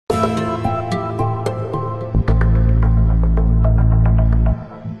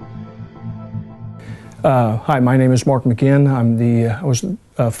Hi, my name is Mark McGinn. I was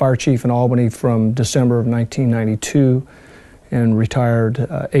Fire Chief in Albany from December of 1992 and retired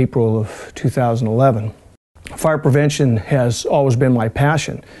April of 2011. Fire prevention has always been my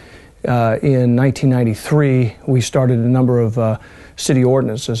passion. In 1993, we started a number of city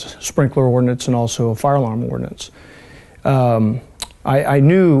ordinances, sprinkler ordinance and also a fire alarm ordinance. I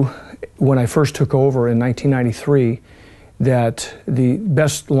knew when I first took over in 1993 that the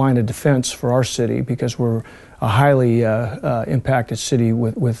best line of defense for our city, because we're a highly impacted city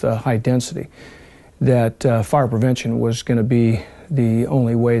with high density, that fire prevention was going to be the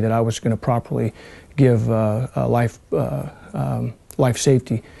only way that I was going to properly give life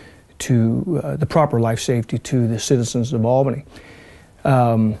safety to the proper life safety to the citizens of Albany.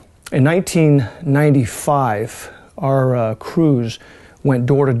 In 1995, our crews went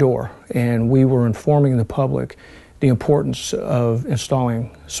door to door, and we were informing the public the importance of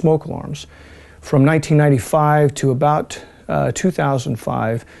installing smoke alarms. From 1995 to about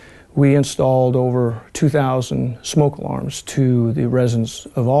 2005, we installed over 2,000 smoke alarms to the residents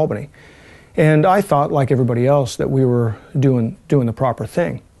of Albany. And I thought, like everybody else, that we were doing the proper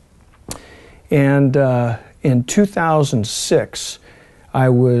thing. And in 2006, I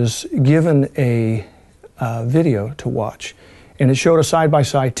was given a video to watch, and it showed a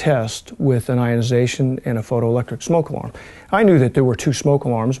side-by-side test with an ionization and a photoelectric smoke alarm. I knew that there were two smoke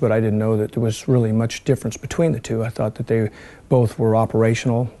alarms, but I didn't know that there was really much difference between the two. I thought that they both were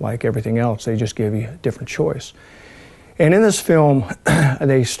operational like everything else. They just gave you a different choice. And in this film,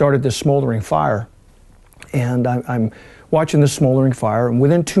 they started this smoldering fire, and I'm watching this smoldering fire, and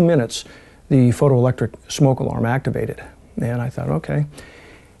within 2 minutes, the photoelectric smoke alarm activated. And I thought, okay.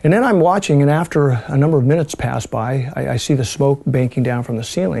 And then I'm watching, and after a number of minutes pass by, I see the smoke banking down from the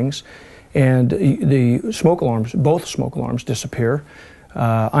ceilings, and the smoke alarms, both smoke alarms, disappear.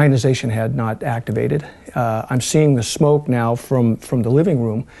 Ionization had not activated. I'm seeing the smoke now from the living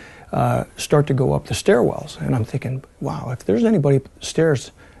room start to go up the stairwells, and I'm thinking, wow, if there's anybody up the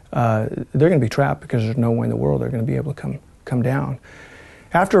stairs, they're going to be trapped because there's no way in the world they're going to be able to come down.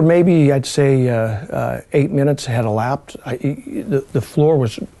 After maybe, I'd say, 8 minutes had elapsed, the floor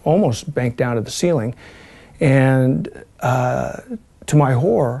was almost banked down to the ceiling, and to my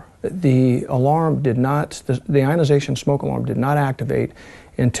horror, the alarm did not, the ionization smoke alarm did not activate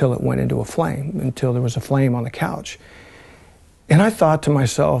until it went into a flame, until there was a flame on the couch. And I thought to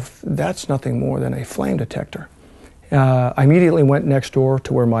myself, that's nothing more than a flame detector. I immediately went next door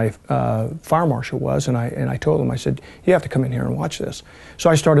to where my fire marshal was, and I told him, I said, you have to come in here and watch this. So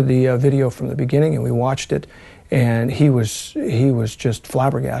I started the video from the beginning, and we watched it, and he was just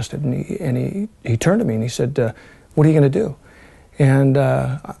flabbergasted, and he turned to me and he said, what are you going to do? And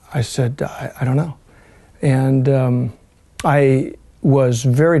I said, I don't know. And I was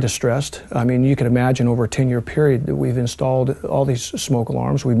very distressed. I mean, you can imagine over a 10-year period that we've installed all these smoke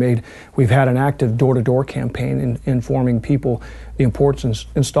alarms. We've had an active door-to-door campaign in informing people the importance of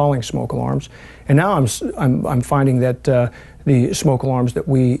installing smoke alarms. And now I'm finding that the smoke alarms that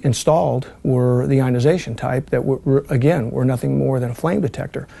we installed were the ionization type that were nothing more than a flame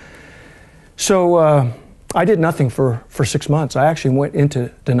detector. So I did nothing for 6 months. I actually went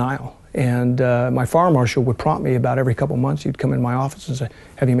into denial. And my fire marshal would prompt me about every couple months. He'd come in my office and say,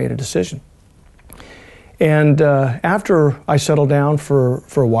 have you made a decision? And after I settled down for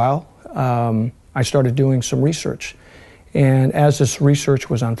a while, I started doing some research. And as this research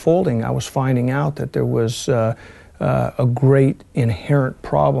was unfolding, I was finding out that there was a great inherent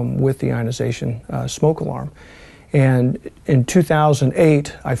problem with the ionization smoke alarm. And in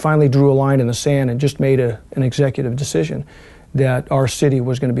 2008, I finally drew a line in the sand and just made an executive decision that our city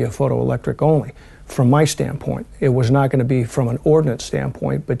was going to be a photoelectric only. From my standpoint, it was not going to be from an ordinance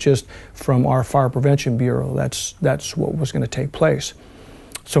standpoint, but just from our Fire Prevention Bureau. That's what was going to take place.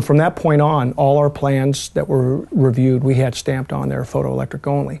 So from that point on, all our plans that were reviewed, we had stamped on there photoelectric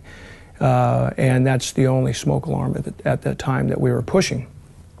only. And that's the only smoke alarm at that time that we were pushing.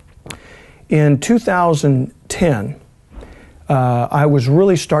 In 2010, I was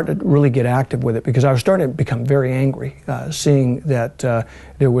really starting to get active with it because I was starting to become very angry, seeing that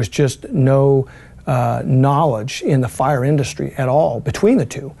there was just no knowledge in the fire industry at all between the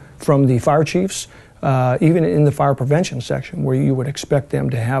two, from the fire chiefs, even in the fire prevention section, where you would expect them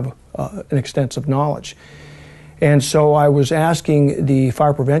to have an extensive knowledge. And so I was asking the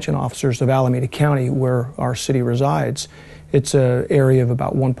fire prevention officers of Alameda County, where our city resides, it's an area of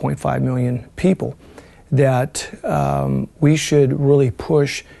about 1.5 million people, that we should really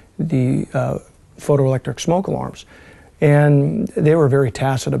push the photoelectric smoke alarms. And they were very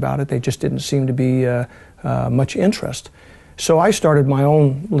tacit about it. They just didn't seem to be much interest. So I started my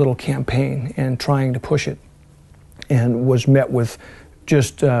own little campaign and trying to push it, and was met with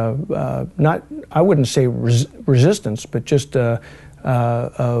just not, I wouldn't say resistance, but just a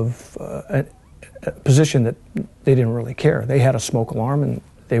position that they didn't really care. They had a smoke alarm and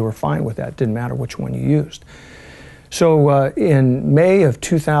they were fine with that. Didn't matter which one you used. So in May of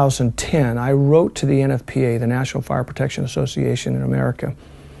 2010, I wrote to the NFPA, the National Fire Protection Association in America,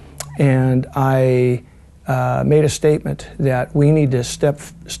 and I made a statement that we need to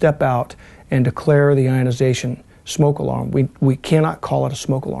step out and declare the ionization smoke alarm. We cannot call it a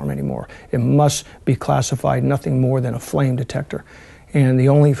smoke alarm anymore. It must be classified nothing more than a flame detector. And the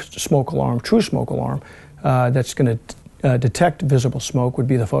only smoke alarm, true smoke alarm, that's going to detect visible smoke would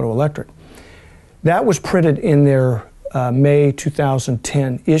be the photoelectric. That was printed in their May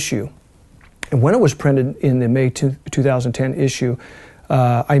 2010 issue. And when it was printed in the May 2010 issue,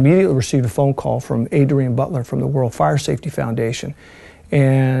 I immediately received a phone call from Adrian Butler from the World Fire Safety Foundation.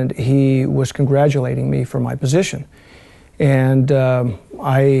 And he was congratulating me for my position. And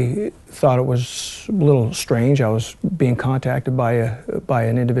I thought it was a little strange. I was being contacted by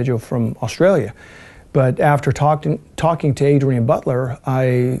an individual from Australia. But after talking to Adrian Butler,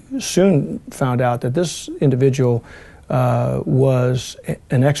 I soon found out that this individual was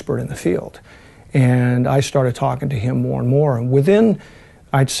an expert in the field. And I started talking to him more and more. And within,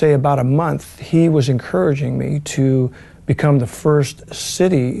 I'd say, about a month, he was encouraging me to become the first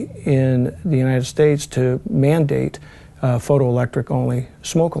city in the United States to mandate photoelectric only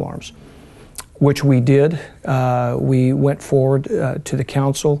smoke alarms, which we did. We went forward to the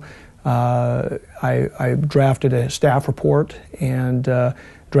council. I drafted a staff report and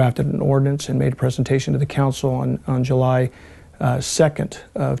drafted an ordinance and made a presentation to the council on July 2nd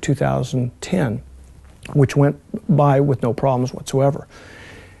of 2010, which went by with no problems whatsoever.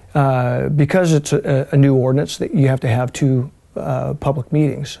 Because it's a new ordinance, that you have to have two public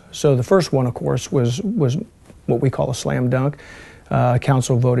meetings. So the first one, of course, was what we call a slam dunk.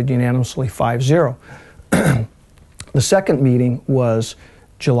 Council voted unanimously 5-0. The second meeting was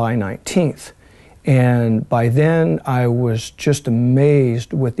July 19th. And by then, I was just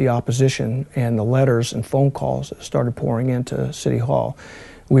amazed with the opposition and the letters and phone calls that started pouring into City Hall.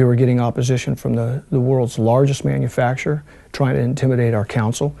 We were getting opposition from the world's largest manufacturer, trying to intimidate our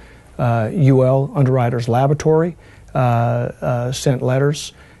council. UL, Underwriters Laboratory, sent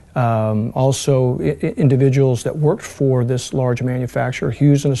letters. Also, individuals that worked for this large manufacturer,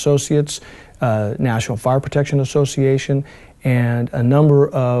 Hughes and Associates, National Fire Protection Association, and a number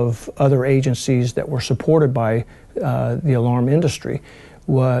of other agencies that were supported by the alarm industry.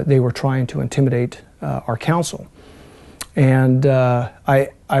 They were trying to intimidate our council. And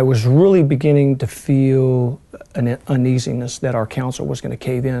I was really beginning to feel an uneasiness that our council was going to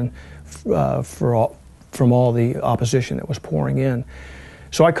cave in from all the opposition that was pouring in.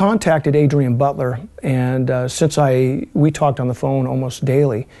 So I contacted Adrian Butler, and since we talked on the phone almost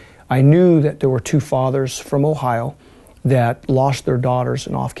daily, I knew that there were two fathers from Ohio that lost their daughters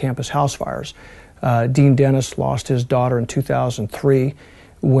in off-campus house fires. Dean Dennis lost his daughter in 2003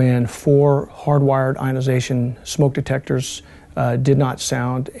 when 4 hardwired ionization smoke detectors did not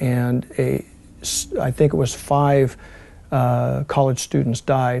sound, and I think it was 5 college students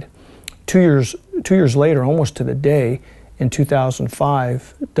died. 2 years later, almost to the day, in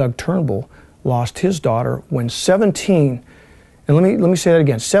 2005, Doug Turnbull lost his daughter when 17, and let me say that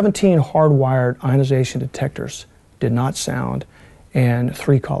again, 17 hardwired ionization detectors did not sound, and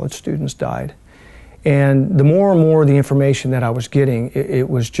 3 college students died. And the more and more the information that I was getting, it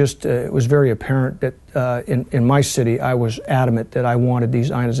was very apparent that in my city, I was adamant that I wanted these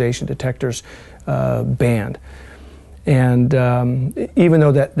ionization detectors banned. And even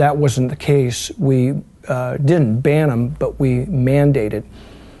though that wasn't the case, we didn't ban them, but we mandated.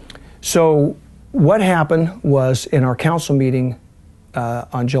 So what happened was, in our council meeting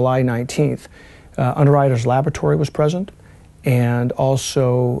on July 19th, Underwriters Laboratory was present, and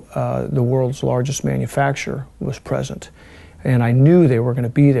also the world's largest manufacturer was present. And I knew they were going to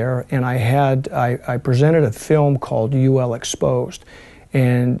be there, and I presented a film called UL Exposed,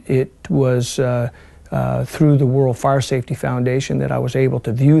 and it was through the World Fire Safety Foundation that I was able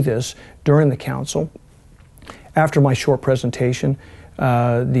to view this during the council. After my short presentation,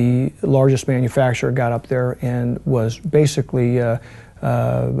 the largest manufacturer got up there and was basically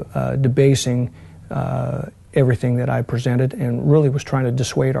debasing everything that I presented, and really was trying to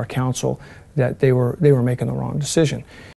dissuade our council that they were making the wrong decision.